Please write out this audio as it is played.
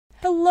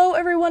Hello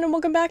everyone and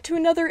welcome back to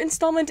another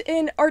installment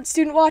in Art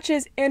Student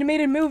Watches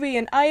Animated Movie,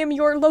 and I am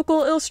your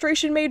local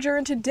illustration major,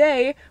 and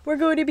today we're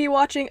going to be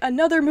watching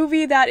another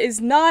movie that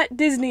is not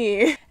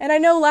Disney. And I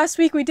know last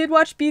week we did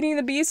watch Beauty and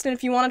the Beast, and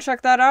if you want to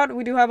check that out,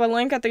 we do have a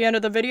link at the end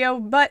of the video,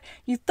 but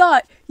you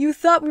thought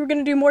we were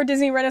going to do more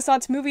Disney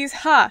Renaissance movies?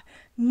 Ha!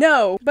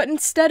 No, but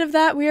instead of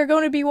that, we are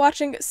going to be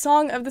watching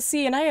Song of the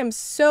Sea, and I am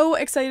so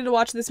excited to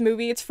watch this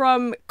movie. It's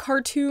from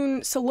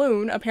Cartoon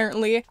Saloon,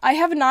 apparently. I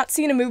have not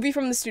seen a movie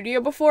from the studio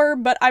before,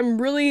 but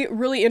I'm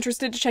really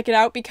interested to check it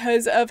out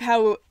because of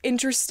how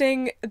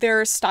interesting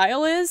their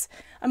style is.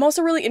 I'm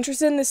also really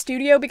interested in the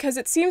studio because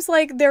it seems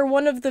like they're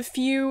one of the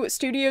few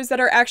studios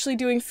that are actually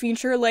doing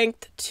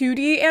feature-length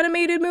 2D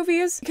animated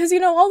movies. Because, you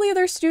know, all the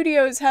other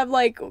studios have,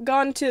 like,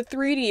 gone to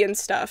 3D and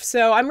stuff,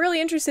 so I'm really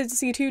interested to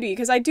see 2D,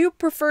 because I do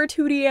prefer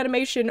 2D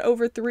animation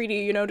over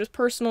 3D, you know, just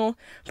personal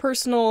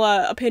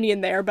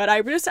opinion there, but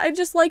I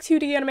just like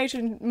 2D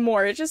animation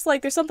more. It's just,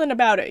 like, there's something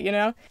about it, you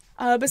know?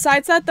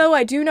 Besides that, though,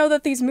 I do know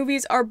that these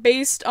movies are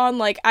based on,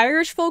 like,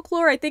 Irish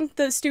folklore. I think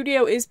the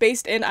studio is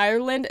based in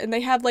Ireland, and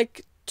they have,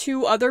 like,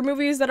 two other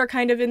movies that are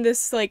kind of in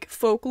this, like,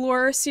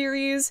 folklore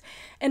series.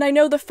 And I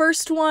know the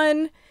first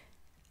one,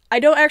 I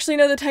don't actually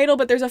know the title,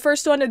 but there's a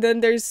first one, and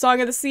then there's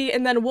Song of the Sea,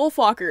 and then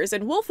Wolfwalkers.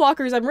 And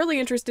Wolfwalkers I'm really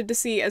interested to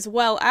see as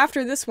well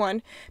after this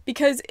one,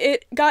 because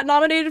it got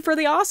nominated for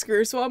the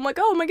Oscars, so I'm like,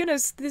 oh my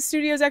goodness, this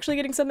studio's actually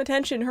getting some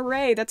attention,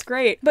 hooray, that's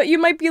great. But you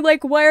might be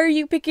like, why are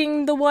you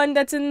picking the one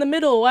that's in the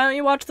middle? Why don't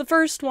you watch the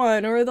first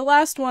one, or the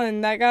last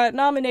one that got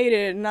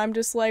nominated? And I'm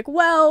just like,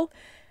 well,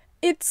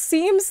 it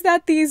seems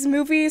that these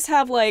movies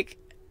have, like,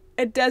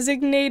 a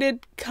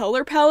designated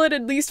color palette,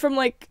 at least from,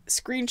 like,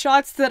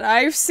 screenshots that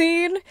I've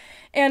seen,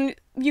 and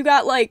you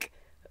got, like,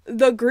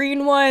 the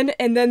green one,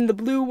 and then the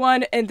blue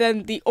one, and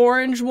then the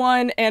orange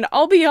one, and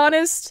I'll be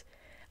honest,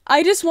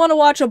 I just want to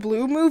watch a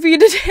blue movie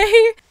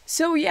today.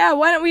 So yeah,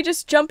 why don't we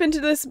just jump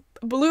into this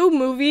blue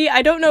movie?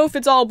 I don't know if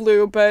it's all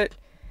blue, but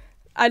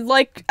I'd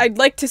like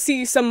to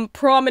see some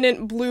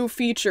prominent blue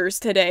features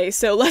today,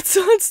 so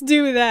let's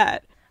do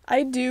that.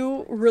 I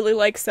do really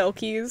like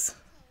Selkies,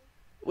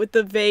 with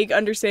the vague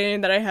understanding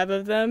that I have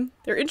of them.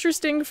 They're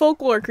interesting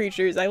folklore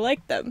creatures, I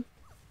like them.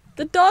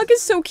 The dog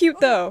is so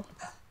cute though.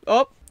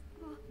 Oh,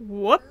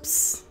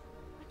 whoops.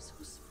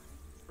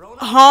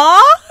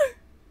 Huh?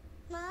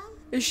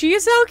 Is she a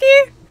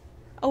Selkie?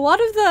 A lot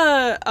of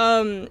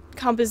the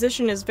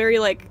composition is very,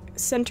 like,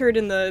 centered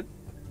in the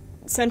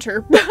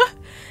center.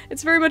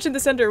 It's very much in the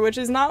center, which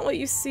is not what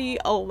you see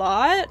a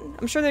lot.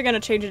 I'm sure they're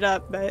gonna change it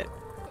up, but...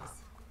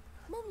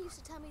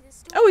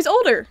 Oh, he's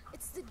older!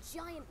 It's the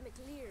giant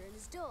McLear and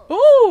his dog.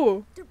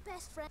 Ooh! They're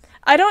best friends.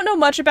 I don't know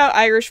much about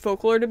Irish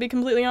folklore, to be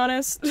completely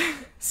honest.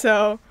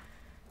 So,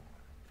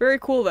 very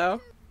cool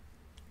though.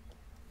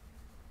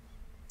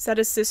 Is that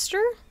his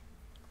sister?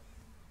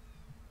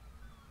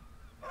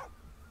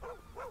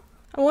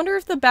 I wonder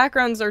if the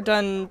backgrounds are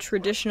done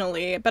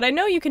traditionally, but I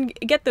know you can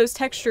get those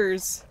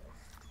textures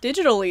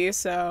digitally,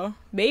 so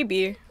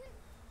maybe.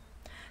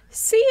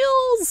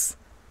 Seals!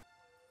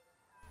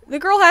 The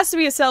girl has to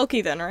be a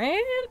Selkie then,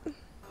 right?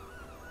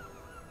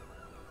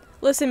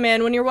 Listen,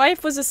 man, when your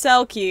wife was a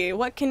Selkie,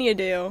 what can you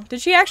do?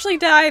 Did she actually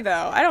die,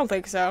 though? I don't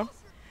think so.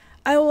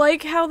 I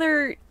like how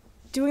they're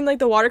doing, like,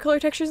 the watercolor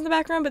textures in the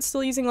background, but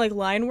still using, like,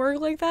 line work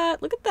like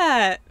that. Look at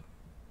that.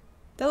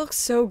 That looks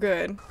so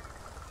good.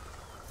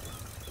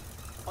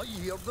 I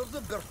hear there's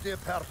a birthday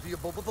party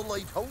above at the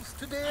lighthouse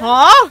today.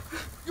 Huh?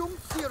 Young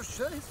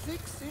Saoirse is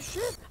 6, is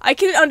she? I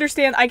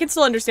can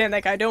still understand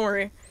that guy, don't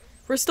worry.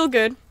 We're still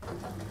good.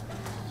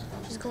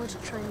 She's going to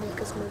try and make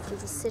us move to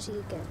the city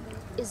again,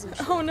 isn't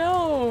she? Oh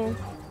no.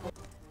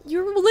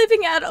 You're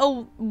living at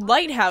a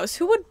lighthouse.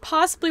 Who would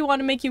possibly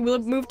want to make you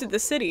move to the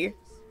city?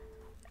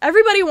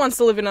 Everybody wants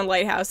to live in a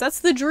lighthouse.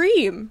 That's the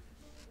dream.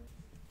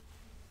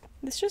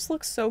 This just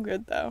looks so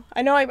good, though.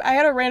 I know I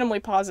had to randomly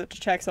pause it to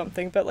check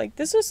something, but, like,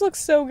 this just looks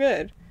so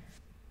good.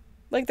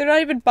 Like, they're not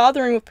even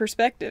bothering with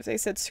perspective. They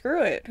said,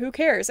 screw it. Who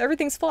cares?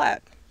 Everything's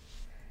flat.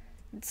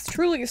 It's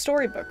truly a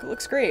storybook. It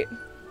looks great.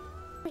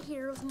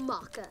 Hear of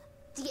Maka,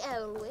 the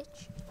Owl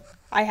Witch?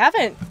 I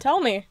haven't.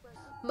 Tell me.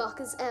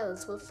 Maka's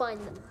elves will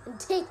find them and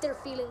take their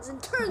feelings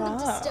and turn them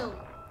to stone.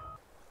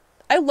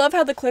 I love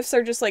how the cliffs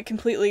are just, like,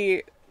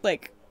 completely,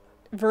 like,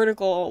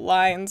 vertical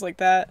lines like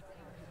that.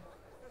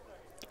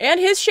 And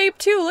his shape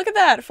too, look at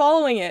that,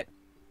 following it.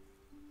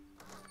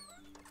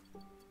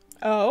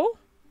 Oh?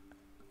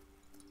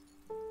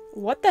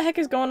 What the heck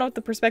is going on with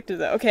the perspective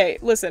though? Okay,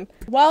 listen.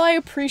 While I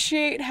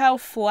appreciate how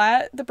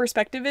flat the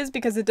perspective is,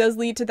 because it does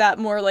lead to that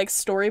more, like,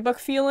 storybook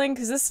feeling,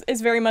 because this is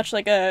very much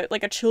like a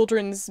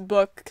children's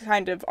book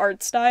kind of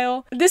art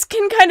style, this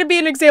can kind of be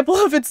an example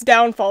of its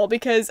downfall,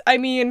 because, I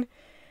mean,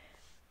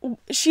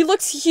 she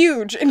looks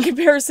huge in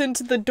comparison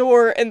to the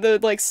door and the,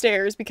 like,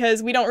 stairs,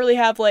 because we don't really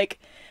have, like,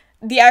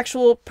 the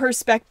actual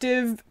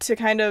perspective to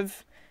kind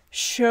of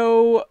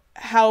show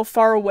how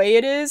far away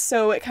it is,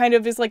 so it kind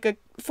of is like a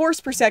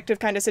forced perspective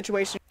kind of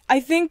situation. I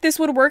think this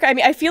would work. I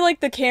mean, I feel like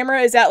the camera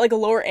is at, like, a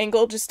lower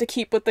angle just to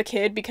keep with the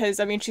kid, because,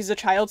 I mean, she's a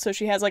child, so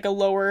she has, like, a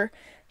lower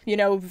you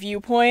know,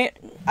 viewpoint.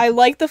 I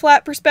like the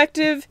flat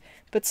perspective,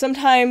 but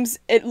sometimes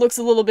it looks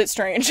a little bit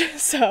strange,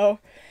 so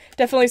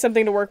definitely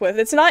something to work with.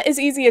 It's not as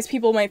easy as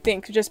people might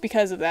think just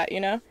because of that, you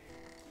know?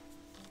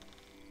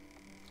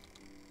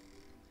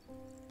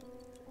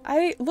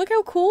 Look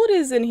how cool it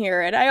is in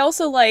here, and I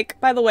also like,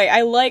 by the way,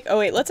 oh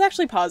wait, let's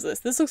actually pause this.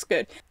 This looks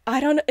good.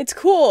 It's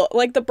cool.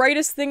 Like, the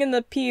brightest thing in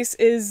the piece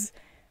is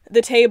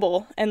the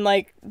table and,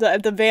 like,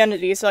 the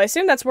vanity, so I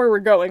assume that's where we're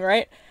going,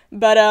 right?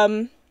 But,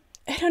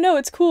 I don't know,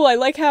 it's cool. I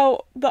like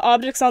how the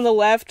objects on the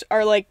left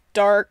are, like,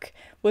 dark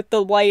with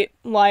the white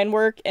line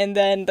work, and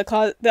then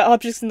the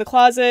objects in the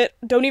closet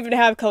don't even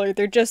have color,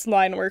 they're just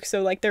line work,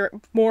 so, like, they're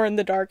more in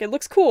the dark. It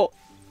looks cool.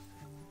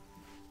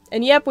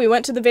 And yep, we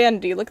went to the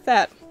vanity. Look at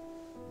that.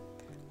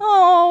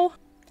 Oh,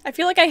 I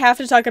feel like I have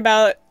to talk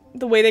about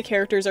the way the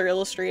characters are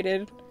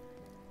illustrated,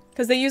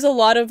 because they use a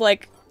lot of,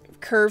 like,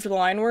 curved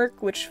line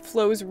work, which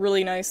flows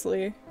really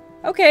nicely.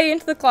 Okay,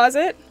 into the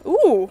closet.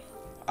 Ooh.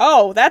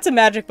 Oh, that's a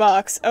magic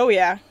box. Oh,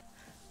 yeah.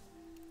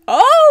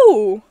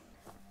 Oh!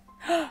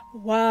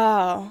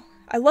 Wow.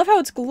 I love how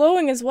it's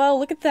glowing as well.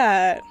 Look at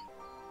that.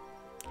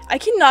 I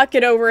cannot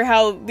get over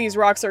how these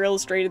rocks are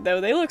illustrated, though.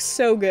 They look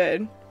so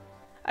good.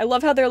 I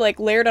love how they're,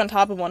 like, layered on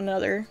top of one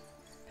another.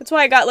 That's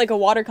why I got, like, a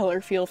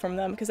watercolor feel from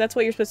them, because that's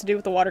what you're supposed to do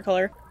with the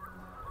watercolor.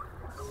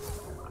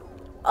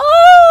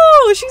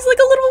 Oh! She's like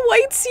a little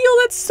white seal!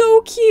 That's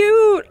so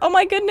cute! Oh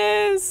my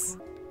goodness!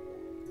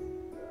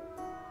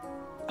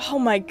 Oh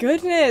my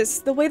goodness!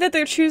 The way that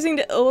they're choosing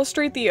to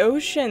illustrate the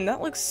ocean,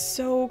 that looks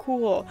so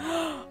cool.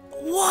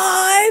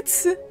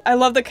 What?! I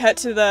love the cut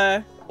to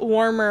the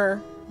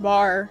warmer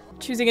bar.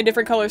 Choosing a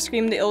different color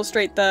scheme to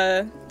illustrate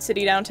the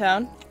city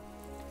downtown.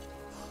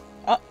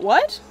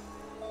 What?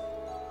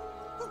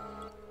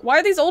 Why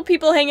are these old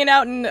people hanging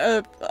out in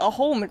a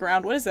hole in the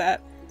ground? What is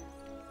that?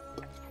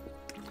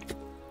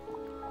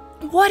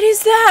 What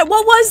is that?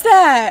 What was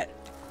that?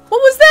 What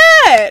was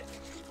that?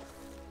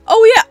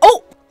 Oh yeah,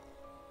 oh!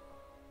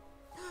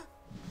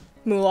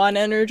 Mulan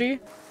energy.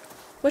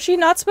 Was she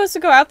not supposed to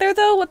go out there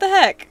though? What the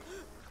heck?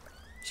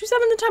 She was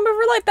having the time of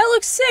her life. That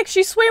looks sick.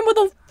 She swam with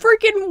a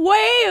freaking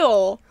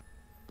whale.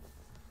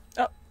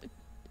 Oh.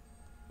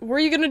 What are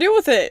you gonna do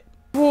with it?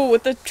 Ooh,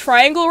 with the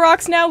triangle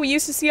rocks now? We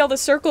used to see all the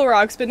circle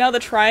rocks, but now the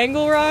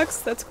triangle rocks?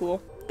 That's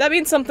cool. That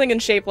means something in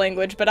shape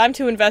language, but I'm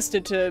too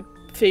invested to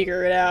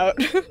figure it out.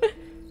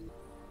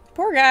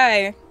 Poor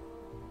guy.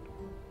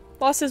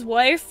 Lost his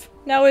wife.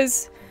 Now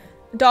his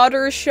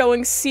daughter is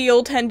showing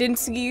seal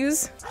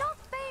tendencies. It's not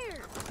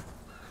fair.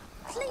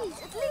 Please,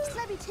 at least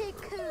let me take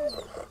Coon.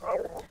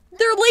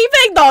 They're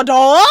leaving the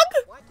dog?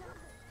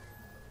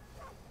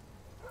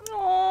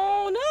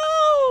 Oh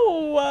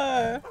no!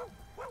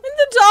 And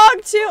the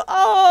dog too.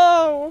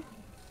 Oh,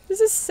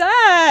 this is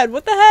sad.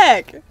 What the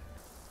heck?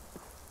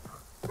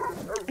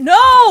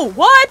 No!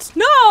 What?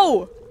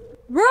 No!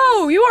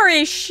 Bro, you are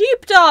a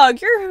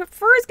sheepdog. Your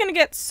fur is gonna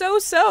get so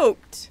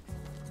soaked.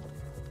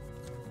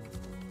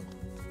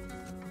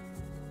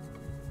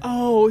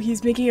 Oh,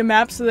 he's making a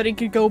map so that he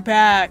could go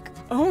back.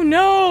 Oh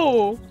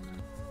no!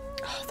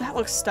 Oh, that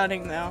looks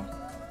stunning though.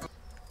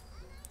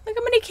 Look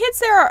how many kids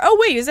there are. Oh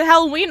wait, is it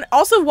Halloween?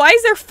 Also, why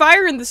is there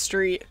fire in the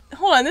street?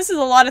 Hold on, this is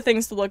a lot of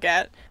things to look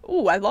at.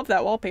 Ooh, I love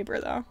that wallpaper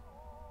though.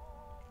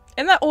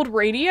 And that old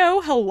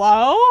radio?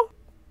 Hello?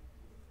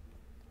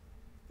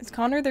 Is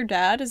Connor their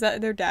dad? Is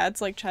that their dad's,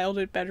 like,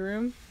 childhood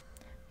bedroom?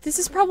 This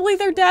is probably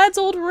their dad's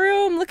old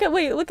room! Look at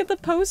the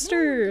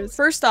posters!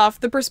 First off,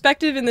 the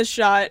perspective in this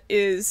shot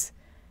is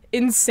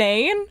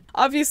insane.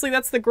 Obviously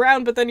that's the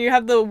ground, but then you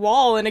have the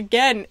wall, and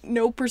again,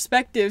 no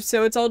perspective,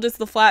 so it's all just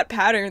the flat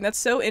pattern. That's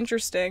so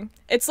interesting.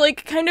 It's,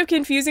 like, kind of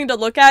confusing to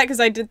look at, because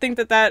I did think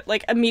that,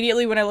 like,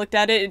 immediately when I looked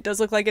at it, it does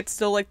look like it's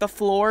still, like, the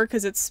floor,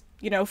 because it's,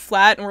 you know,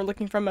 flat and we're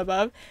looking from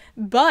above.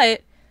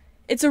 But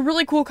it's a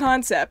really cool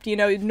concept, you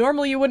know,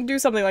 normally you wouldn't do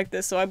something like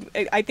this, so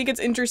I think it's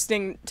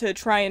interesting to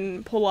try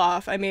and pull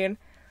off. I mean,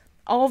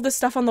 all of the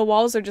stuff on the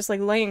walls are just, like,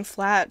 laying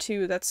flat,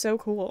 too. That's so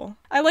cool.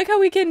 I like how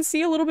we can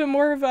see a little bit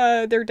more of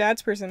their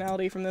dad's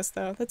personality from this,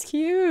 though. That's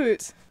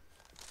cute.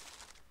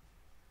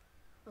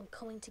 I'm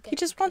coming to get He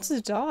just wants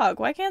his dog.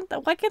 Why can't they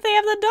have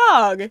the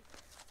dog?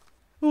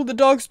 Oh, the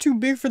dog's too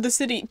big for the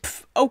city.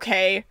 Pff,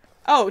 okay.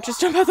 Oh, just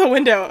jump out the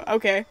window.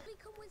 Okay.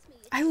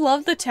 I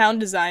love the town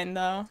design,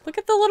 though. Look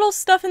at the little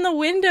stuff in the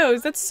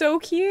windows. That's so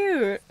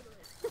cute.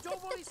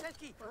 Don't worry,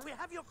 Setki. We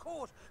have your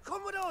coat.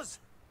 Come with us.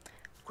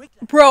 Quick.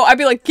 Bro, I'd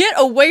be like, get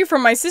away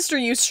from my sister,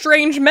 you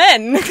strange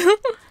men.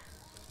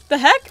 The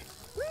heck?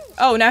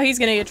 Oh, now he's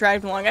gonna get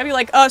dragged along. I'd be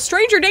like,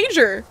 stranger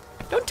danger.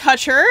 Don't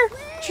touch her.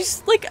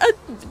 She's like a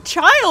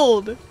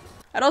child.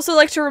 I'd also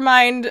like to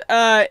remind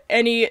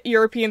any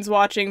Europeans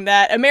watching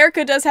that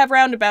America does have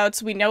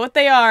roundabouts. We know what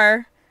they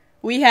are.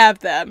 We have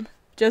them.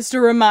 Just a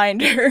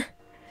reminder.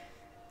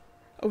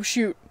 Oh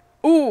shoot.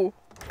 Ooh!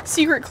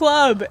 Secret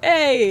club!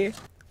 Hey!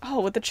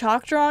 Oh, with the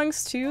chalk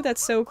drawings too?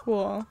 That's so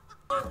cool.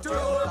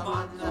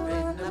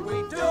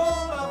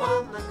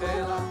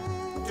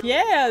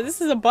 Yeah, this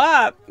is a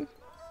bop.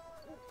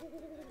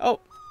 Oh.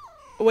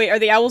 Wait, are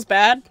the owls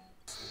bad?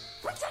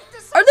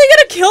 Are they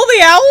gonna kill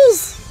the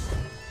owls?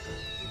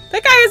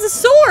 That guy has a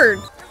sword!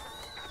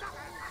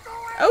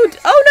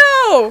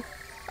 Oh no!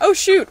 Oh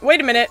shoot,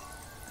 wait a minute.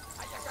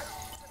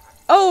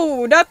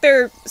 Oh, not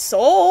their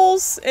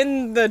souls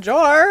in the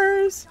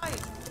jars.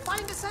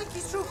 Find the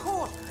Psyche's true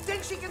court.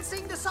 Then she can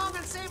sing the song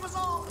and save us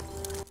all.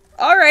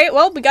 Alright,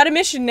 well, we got a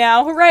mission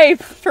now. Hooray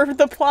for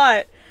the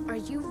plot. Are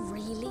you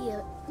really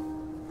a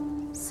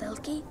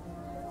Selkie?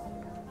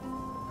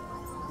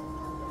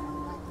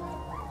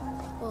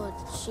 Oh,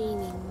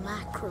 Genie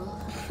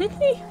mackerel.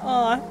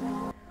 Aw.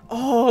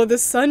 Oh, the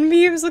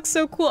sunbeams look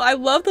so cool. I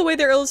love the way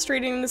they're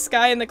illustrating the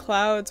sky and the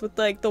clouds with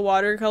like the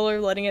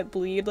watercolor letting it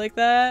bleed like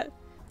that.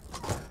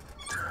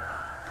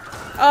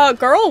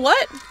 Girl,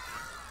 what?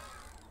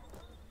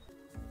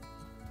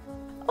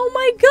 Oh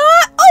my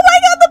god! Oh my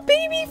god, the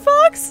baby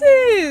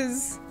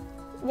foxes!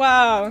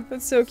 Wow,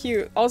 that's so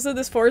cute. Also,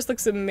 this forest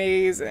looks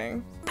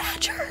amazing.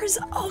 Badgers!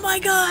 Oh my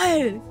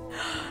god!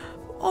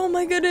 Oh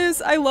my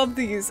goodness, I love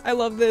these. I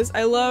love this.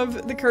 I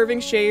love the curving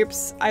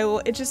shapes.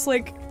 It just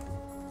like...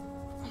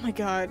 Oh my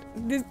god.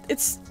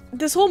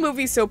 This whole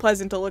movie is so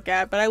pleasant to look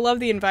at, but I love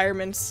the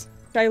environments.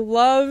 I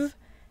love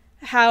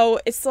how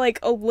it's like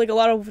a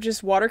lot of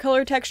just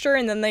watercolor texture,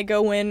 and then they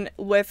go in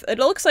with, it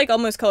looks like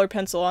almost colored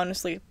pencil,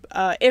 honestly.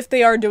 If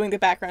they are doing the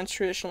backgrounds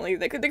traditionally.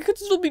 They could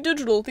still be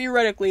digital,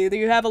 theoretically.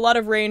 You have a lot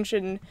of range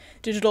in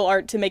digital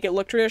art to make it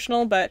look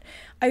traditional, but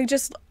I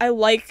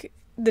like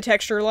the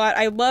texture a lot.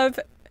 I love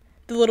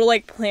the little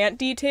like plant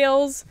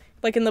details,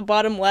 like in the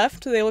bottom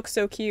left. They look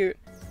so cute.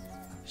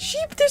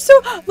 Sheep, they're so,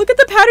 look at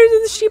the patterns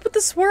of the sheep with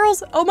the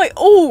swirls.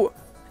 Oh,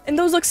 and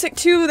those look sick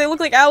too. They look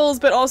like owls,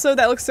 but also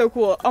that looks so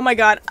cool. Oh my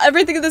god,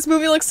 everything in this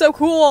movie looks so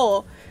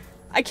cool.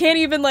 I can't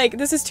even like,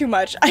 this is too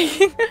much.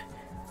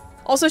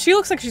 Also, she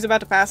looks like she's about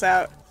to pass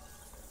out.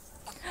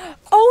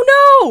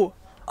 Oh no!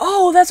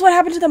 Oh, that's what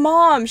happened to the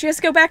mom. She has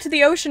to go back to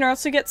the ocean or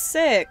else she gets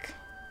sick.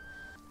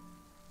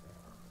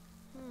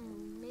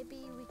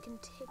 Maybe we can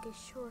take a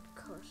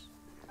shortcut.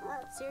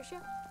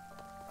 Saoirse?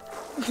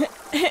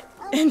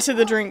 Into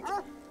the drink.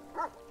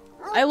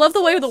 I love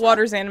the way the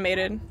water's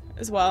animated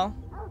as well.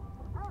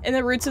 And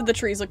the roots of the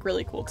trees look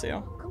really cool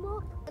too. Come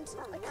on.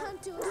 I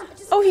can't do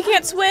it. Oh, he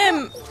can't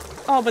swim!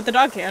 Oh, but the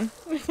dog can.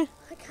 I can't.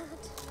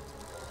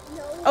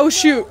 No. Oh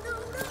shoot. No.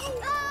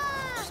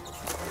 Ah!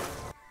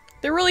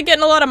 They're really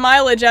getting a lot of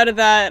mileage out of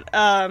that,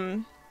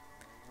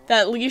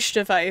 that leash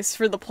device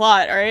for the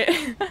plot,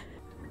 right?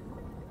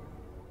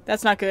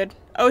 That's not good.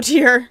 Oh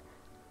dear.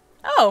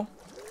 Oh.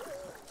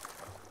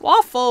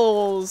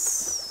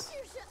 Waffles.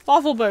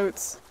 Waffle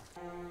boats.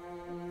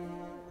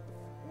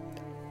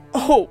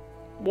 Oh.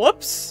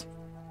 Whoops.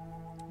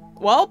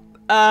 Well,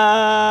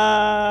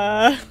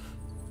 that's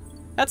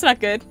not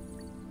good.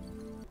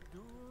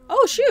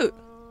 Oh, shoot.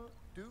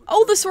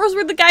 Oh, the swirls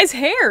were the guy's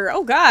hair.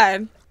 Oh,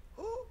 God.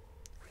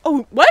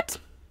 Oh, what?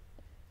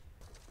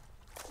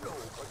 I'm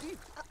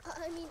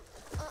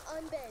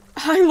bed.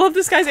 I love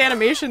this guy's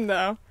animation,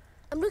 though.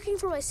 I'm looking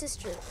for my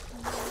sister.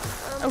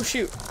 Oh,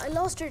 shoot. I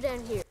lost her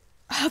down here.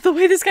 Oh, the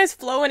way this guy's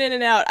flowing in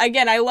and out.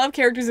 Again, I love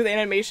characters with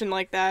animation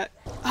like that.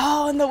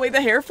 Oh, and the way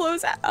the hair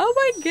flows out. Oh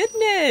my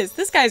goodness.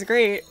 This guy's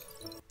great.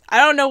 I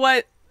don't know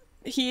what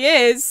he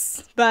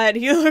is, but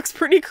he looks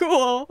pretty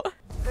cool.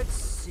 Let's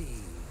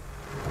see.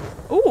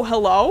 Oh,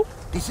 hello.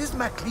 This is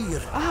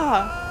MacLear.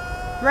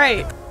 Ah,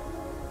 right.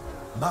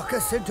 Macha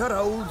sent her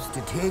owls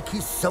to take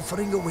his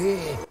suffering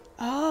away.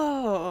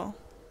 Oh.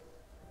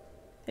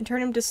 And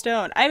turn him to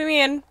stone. I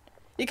mean,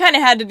 you kind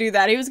of had to do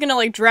that. He was gonna,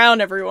 like,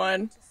 drown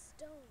everyone.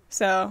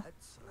 So,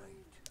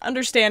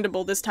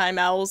 understandable this time,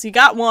 owls. You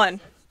got one.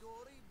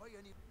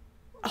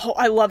 Oh,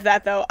 I love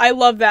that, though. I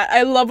love that.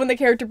 I love when the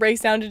character breaks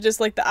down to just,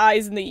 like, the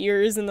eyes and the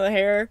ears and the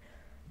hair.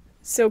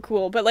 So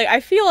cool. But, like, I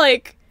feel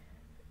like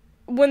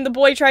when the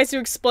boy tries to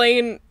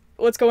explain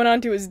what's going on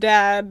to his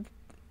dad,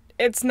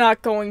 it's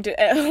not going to,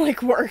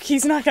 like, work.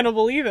 He's not gonna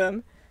believe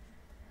him.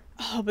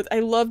 Oh, but I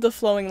love the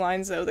flowing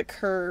lines, though. The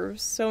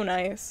curves. So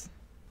nice.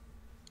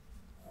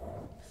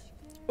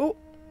 Oh.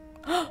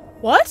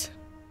 What?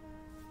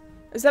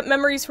 Is that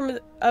memories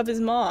of his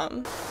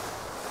mom?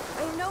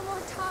 I have no more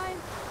time.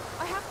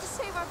 I have to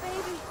save our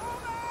baby.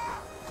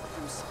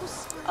 I'm so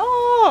sorry.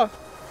 Oh!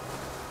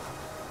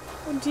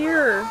 Oh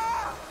dear.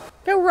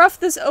 Look how rough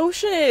this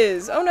ocean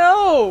is. Oh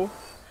no!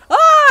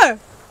 Ah!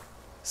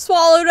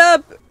 Swallowed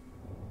up!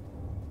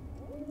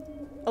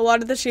 A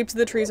lot of the shapes of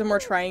the trees are more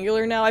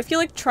triangular now. I feel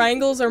like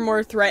triangles are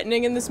more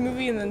threatening in this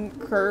movie, and then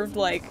curved,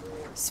 like,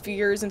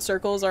 spheres and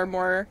circles are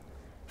more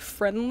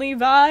friendly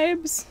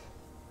vibes.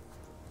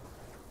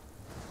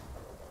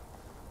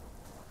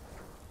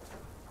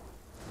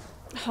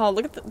 Oh,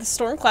 look at the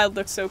storm cloud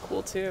looks so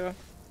cool too.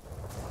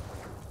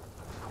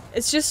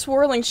 It's just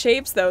swirling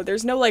shapes though.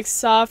 There's no like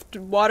soft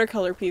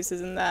watercolor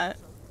pieces in that.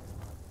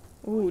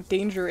 Ooh,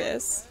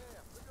 dangerous.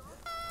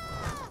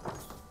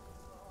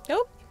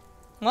 Nope.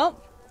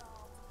 Well,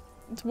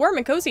 it's warm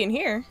and cozy in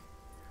here.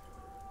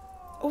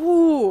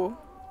 Ooh.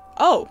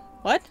 Oh,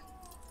 what?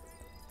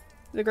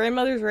 The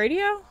grandmother's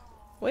radio?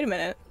 Wait a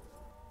minute.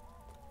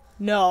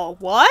 No,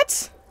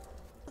 what?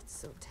 That's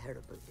so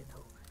terrible, you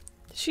know.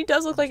 She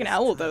does look like an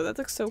owl though. That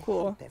looks so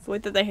cool. The way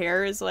that the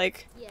hair is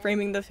like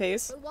framing the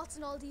face. But what's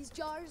in all these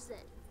jars then?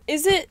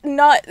 Is it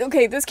not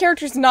okay? This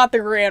character's not the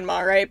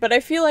grandma, right? But I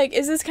feel like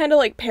is this kind of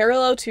like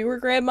parallel to her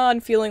grandma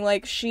and feeling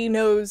like she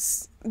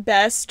knows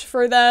best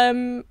for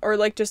them, or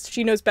like just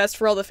she knows best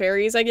for all the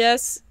fairies, I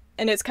guess.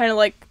 And it's kind of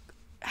like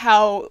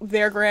how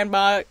their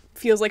grandma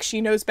feels like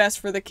she knows best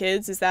for the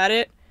kids. Is that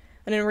it?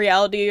 And in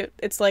reality,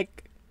 it's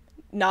like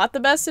not the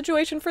best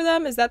situation for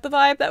them. Is that the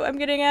vibe that I'm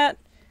getting at?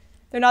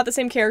 They're not the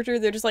same character.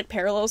 They're just like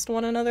parallels to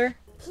one another.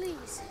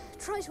 Please,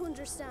 try to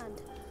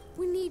understand.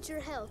 We need your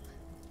help.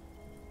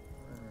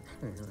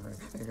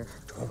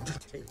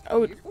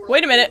 Oh,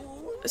 wait a minute.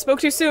 I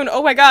spoke too soon.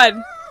 Oh my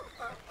god.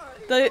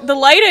 The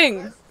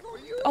lighting.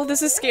 Oh,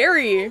 this is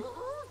scary.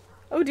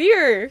 Oh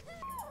dear.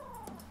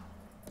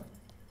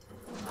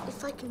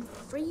 If I can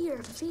free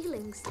your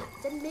feelings,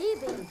 then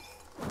maybe.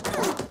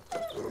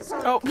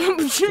 Oh,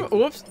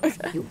 whoops.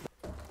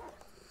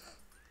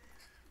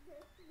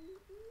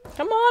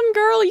 Come on,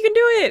 girl, you can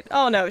do it.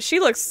 Oh no, she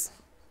looks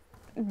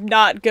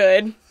not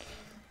good.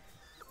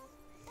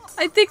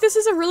 I think this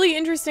is a really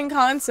interesting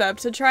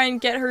concept to try and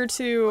get her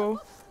to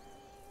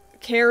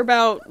care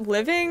about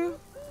living.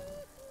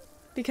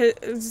 Because,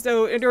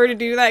 so in order to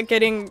do that,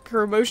 getting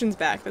her emotions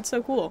back. That's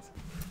so cool.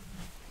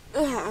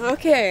 Ugh,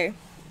 okay.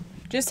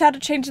 Just had to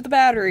change the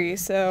battery,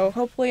 so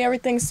hopefully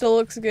everything still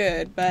looks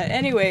good. But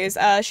anyways,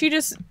 she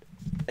just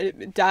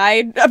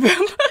died.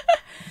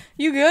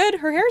 You good?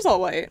 Her hair's all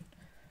white.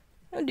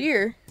 Oh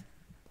dear.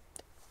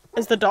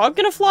 Is the dog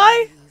gonna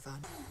fly?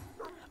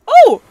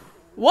 Oh!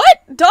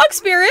 What? Dog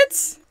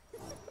spirits?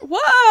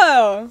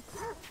 Whoa!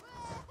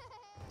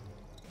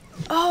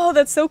 Oh,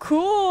 that's so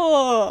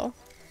cool!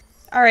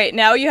 Alright,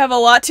 now you have a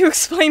lot to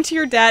explain to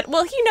your dad.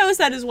 Well, he knows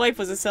that his wife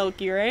was a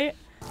Selkie, right?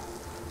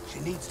 She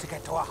needs to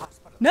get to a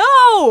hospital.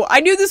 No! I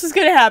knew this was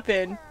gonna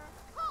happen.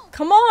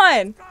 Come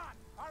on!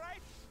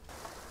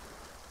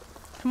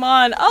 Come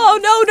on. Oh,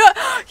 no!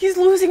 He's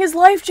losing his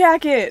life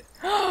jacket!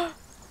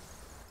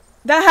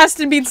 That has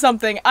to mean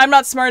something. I'm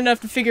not smart enough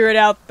to figure it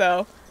out,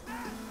 though.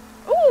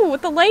 Ooh,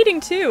 with the lighting,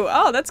 too.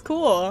 Oh, that's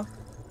cool.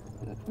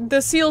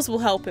 The seals will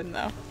help him,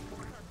 though.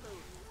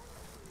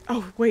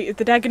 Oh, wait, is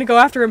the dad gonna go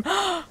after him?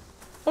 Oh,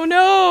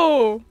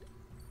 no!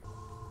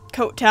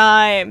 Coat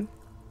time.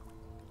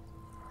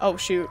 Oh,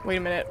 shoot. Wait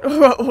a minute.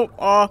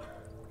 Oh.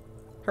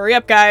 Hurry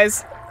up,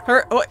 guys.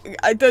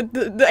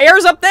 The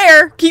air's up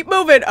there! Keep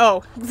moving!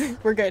 Oh,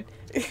 we're good.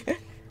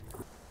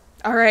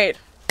 Alright.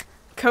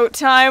 Coat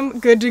time.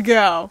 Good to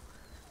go.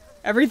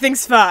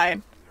 Everything's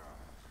fine.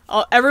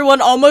 Everyone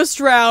almost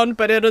drowned,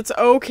 but it's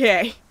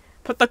okay.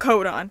 Put the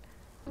coat on.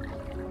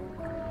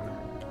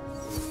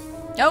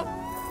 Nope.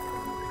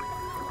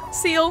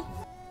 Seal.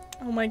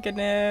 Oh my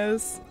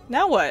goodness.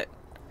 Now what?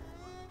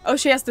 Oh,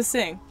 she has to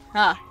sing.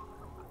 Ah.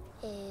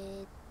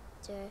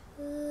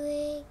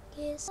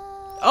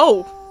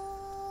 Oh.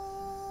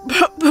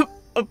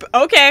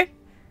 Okay.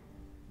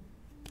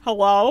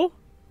 Hello?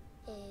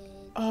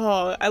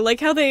 Oh, I like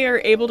how they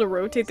are able to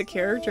rotate the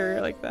character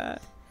like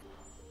that.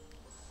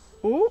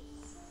 Ooh.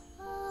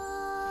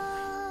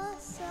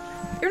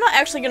 You're not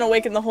actually gonna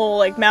awaken the whole,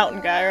 like, mountain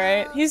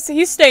guy, right?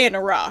 He's staying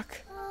a rock.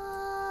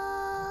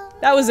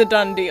 That was a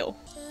done deal.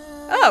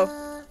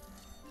 Oh.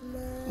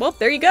 Well,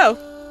 there you go.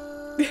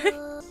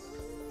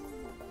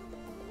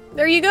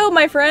 There you go,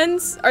 my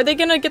friends. Are they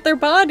gonna get their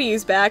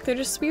bodies back? They're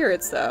just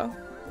spirits, though.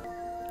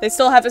 They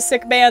still have a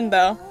sick band,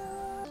 though.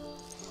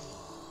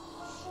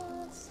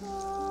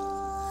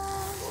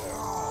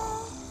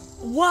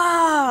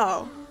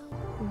 Wow.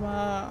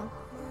 Wow.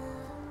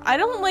 I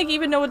don't, like,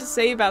 even know what to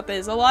say about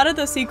this. A lot of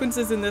the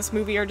sequences in this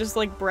movie are just,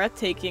 like,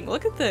 breathtaking.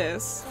 Look at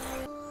this.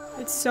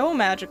 It's so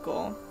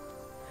magical.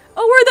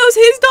 Oh, were those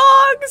his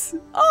dogs?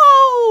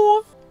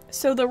 Oh!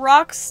 So the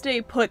rocks stay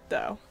put,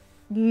 though.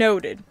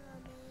 Noted.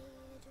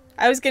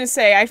 I was gonna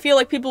say, I feel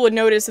like people would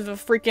notice if a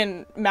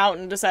freaking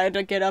mountain decided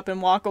to get up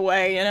and walk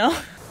away, you know?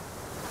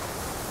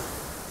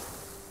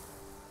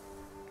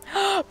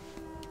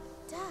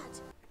 Dad.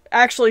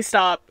 Actually,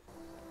 stop.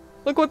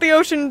 Look what the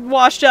ocean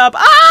washed up.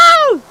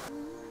 Oh!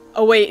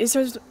 Oh wait, is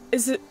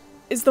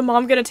the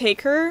mom gonna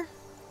take her?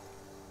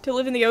 To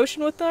live in the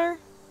ocean with her?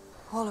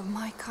 All of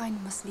my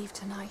kind must leave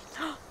tonight.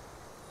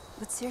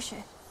 But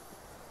Saoirse,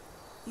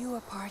 you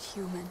are part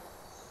human.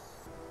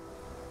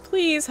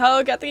 Please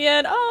hug at the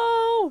end.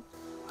 Oh!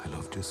 I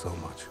loved you so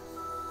much.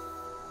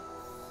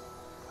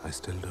 I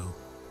still do.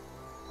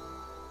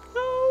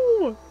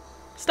 No!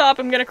 Stop,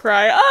 I'm gonna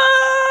cry.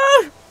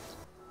 Ah!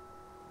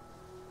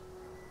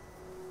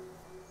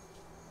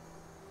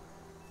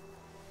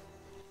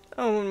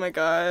 Oh my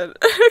god.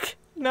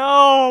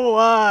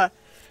 No!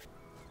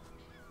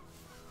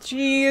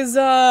 Jesus!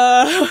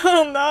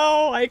 Oh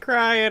no! I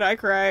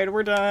cried.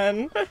 We're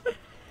done.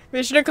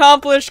 Mission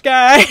accomplished,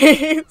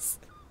 guys!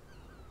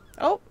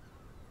 Oh.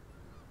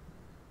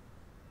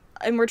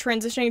 And we're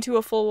transitioning to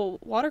a full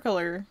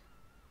watercolor.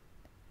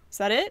 Is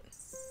that it?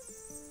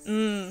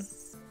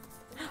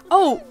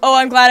 Oh! Oh,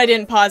 I'm glad I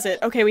didn't pause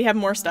it. Okay, we have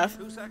more stuff.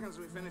 2 seconds,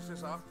 we finish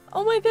this off.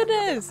 Oh my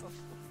goodness!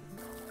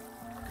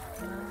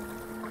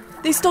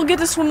 They still get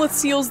to swim with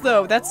seals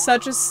though. That's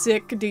such a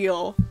sick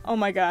deal. Oh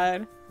my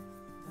god.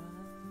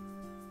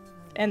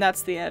 And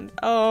that's the end.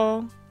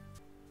 Oh.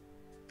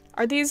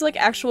 Are these like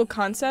actual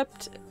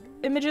concept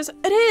images?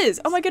 It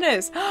is! Oh my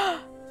goodness.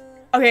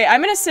 Okay,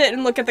 I'm gonna sit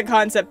and look at the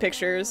concept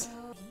pictures.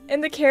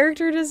 And the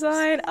character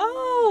design.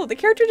 Oh, the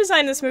character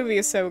design in this movie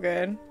is so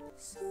good.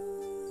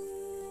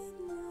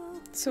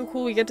 So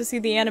cool, we get to see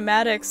the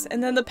animatics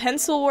and then the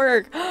pencil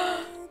work.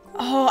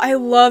 Oh, I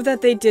love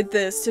that they did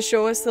this to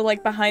show us the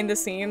like behind the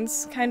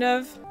scenes kind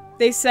of.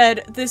 They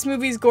said, this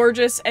movie's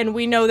gorgeous and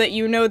we know that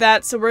you know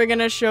that, so we're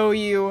gonna show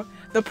you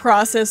the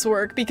process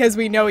work because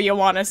we know you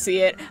want to see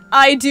it.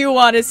 I do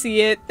want to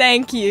see it.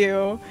 Thank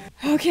you.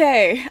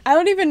 Okay, I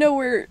don't even know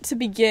where to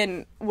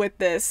begin with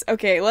this.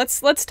 Okay,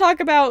 let's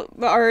talk about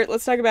the art.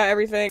 Let's talk about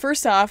everything.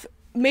 First off,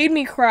 made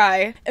me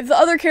cry. If the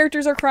other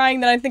characters are crying,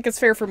 then I think it's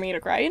fair for me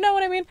to cry. You know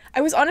what I mean? I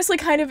was honestly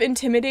kind of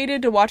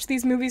intimidated to watch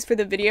these movies for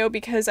the video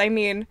because, I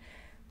mean,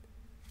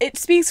 it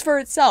speaks for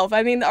itself.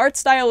 I mean, the art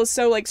style is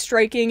so, like,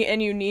 striking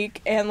and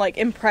unique and, like,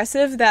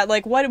 impressive that,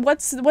 like,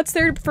 what's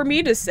there for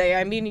me to say?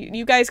 I mean,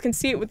 you guys can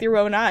see it with your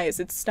own eyes.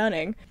 It's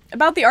stunning.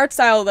 About the art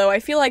style, though, I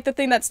feel like the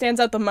thing that stands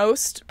out the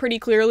most, pretty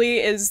clearly,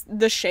 is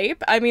the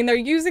shape. I mean, they're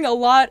using a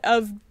lot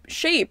of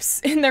shapes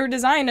in their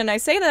design, and I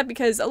say that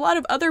because a lot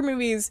of other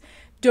movies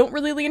don't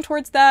really lean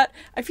towards that.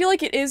 I feel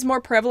like it is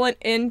more prevalent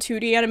in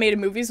 2D animated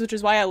movies, which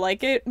is why I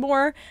like it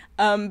more.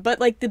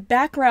 But, like, the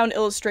background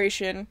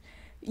illustration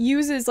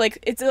uses, like,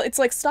 it's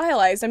like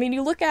stylized. I mean,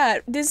 you look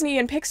at Disney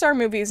and Pixar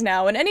movies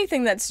now and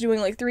anything that's doing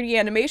like 3D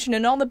animation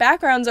and all the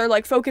backgrounds are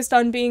like focused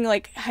on being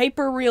like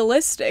hyper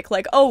realistic,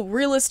 like, oh,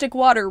 realistic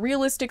water,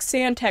 realistic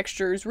sand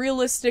textures,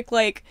 realistic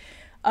like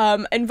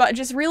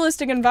just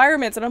realistic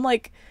environments, and I'm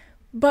like,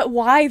 but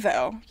why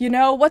though? You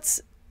know,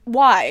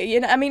 why?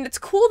 You know, I mean, it's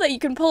cool that you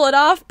can pull it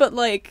off, but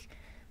like,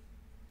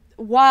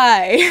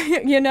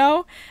 why? You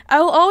know?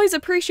 I'll always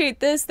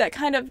appreciate this that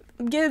kind of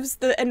gives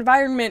the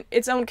environment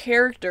its own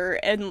character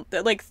and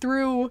like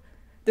through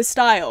the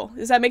style.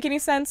 Does that make any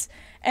sense?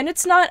 And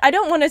it's not, I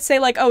don't want to say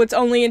like, oh, it's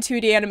only in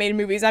 2D animated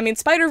movies. I mean,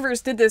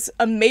 Spider-Verse did this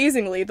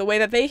amazingly, the way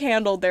that they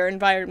handled their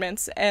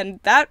environments,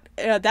 and that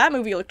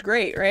movie looked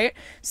great, right?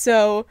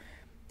 So,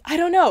 I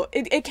don't know.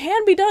 It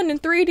can be done in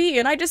 3D,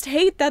 and I just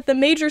hate that the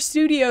major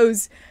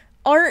studios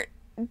aren't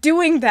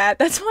doing that.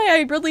 That's why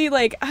I really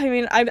like, I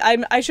mean,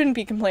 I shouldn't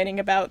be complaining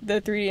about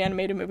the 3D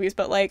animated movies,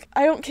 but like,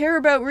 I don't care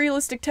about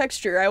realistic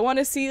texture. I want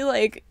to see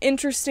like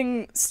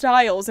interesting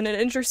styles and an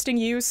interesting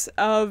use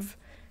of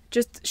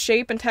just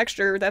shape and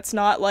texture that's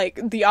not like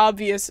the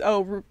obvious,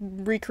 oh,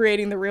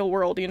 recreating the real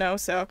world, you know?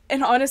 So,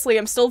 and honestly,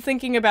 I'm still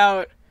thinking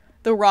about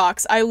the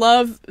rocks. I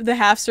love the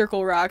half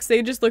circle rocks.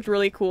 They just looked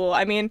really cool.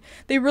 I mean,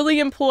 they really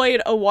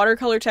employed a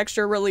watercolor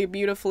texture really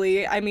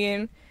beautifully. I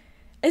mean,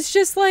 it's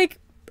just like,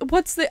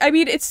 I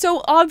mean, it's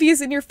so obvious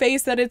in your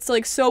face that it's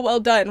like so well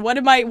done. What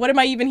am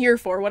I even here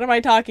for? What am I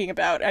talking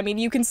about? I mean,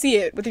 you can see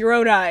it with your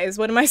own eyes.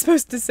 What am I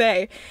supposed to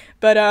say?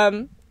 But,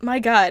 my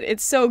god,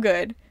 it's so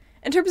good.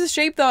 In terms of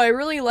shape, though, I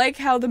really like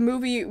how the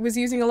movie was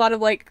using a lot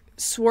of, like,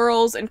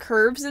 swirls and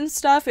curves and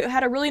stuff. It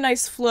had a really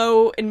nice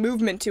flow and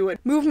movement to it.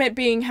 Movement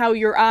being how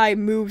your eye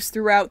moves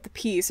throughout the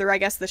piece, or I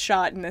guess the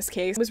shot in this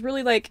case. It was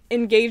really, like,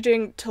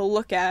 engaging to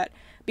look at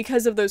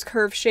because of those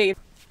curved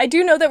shapes. I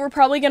do know that we're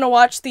probably gonna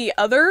watch the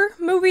other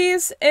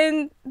movies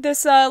in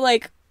this,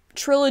 like,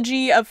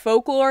 trilogy of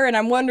folklore, and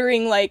I'm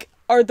wondering, like,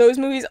 are those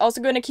movies also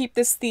going to keep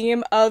this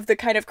theme of the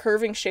kind of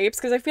curving shapes?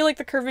 Because I feel like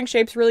the curving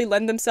shapes really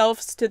lend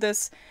themselves to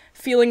this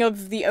feeling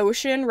of the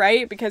ocean,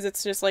 right? Because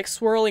it's just, like,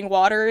 swirling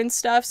water and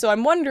stuff, so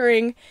I'm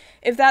wondering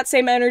if that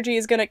same energy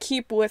is gonna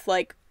keep with,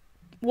 like,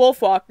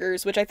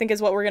 Wolfwalkers, which I think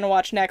is what we're gonna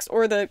watch next,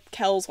 or the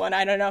Kells one,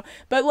 I don't know.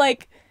 But,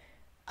 like,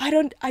 I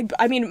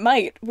mean, it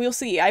might. We'll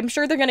see. I'm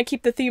sure they're gonna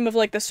keep the theme of,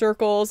 like, the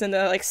circles and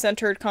the, like,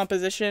 centered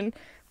composition,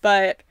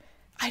 but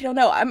I don't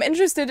know. I'm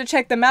interested to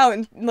check them out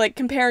and, like,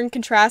 compare and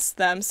contrast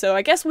them, so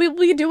I guess we'll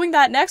be doing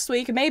that next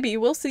week, maybe.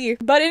 We'll see.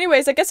 But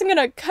anyways, I guess I'm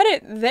gonna cut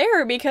it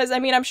there because, I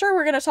mean, I'm sure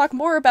we're gonna talk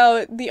more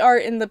about the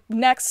art in the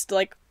next,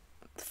 like,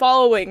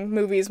 following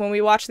movies when we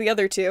watch the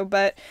other two,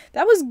 but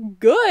that was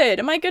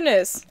good. My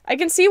goodness. I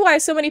can see why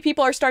so many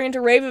people are starting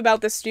to rave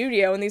about the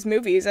studio in these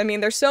movies. I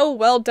mean, they're so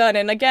well done,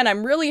 and again,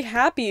 I'm really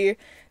happy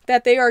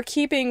that they are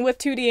keeping with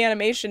 2D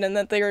animation and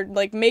that they're,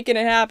 like, making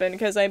it happen,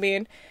 because, I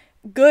mean,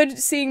 good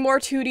seeing more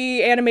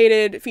 2D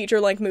animated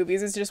feature-length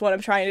movies is just what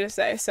I'm trying to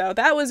say, so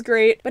that was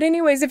great. But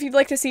anyways, if you'd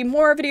like to see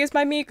more videos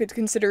by me, you could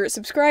consider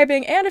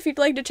subscribing, and if you'd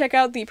like to check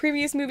out the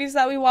previous movies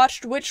that we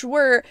watched, which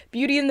were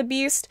Beauty and the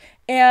Beast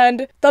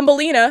and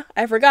Thumbelina,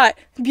 I forgot,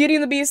 Beauty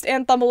and the Beast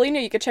and Thumbelina,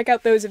 you could check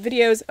out those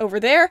videos over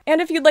there.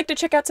 And if you'd like to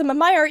check out some of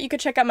my art, you could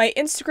check out my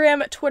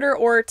Instagram, Twitter,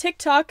 or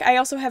TikTok. I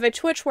also have a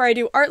Twitch where I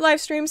do art live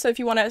streams, so if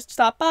you want to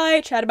stop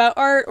by, chat about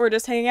art, or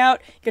just hang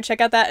out, you can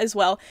check out that as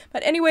well.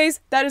 But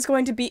anyways, that is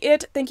going to be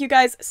it. Thank you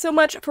guys so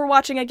much for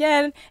watching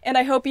again, and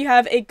I hope you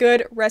have a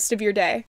good rest of your day.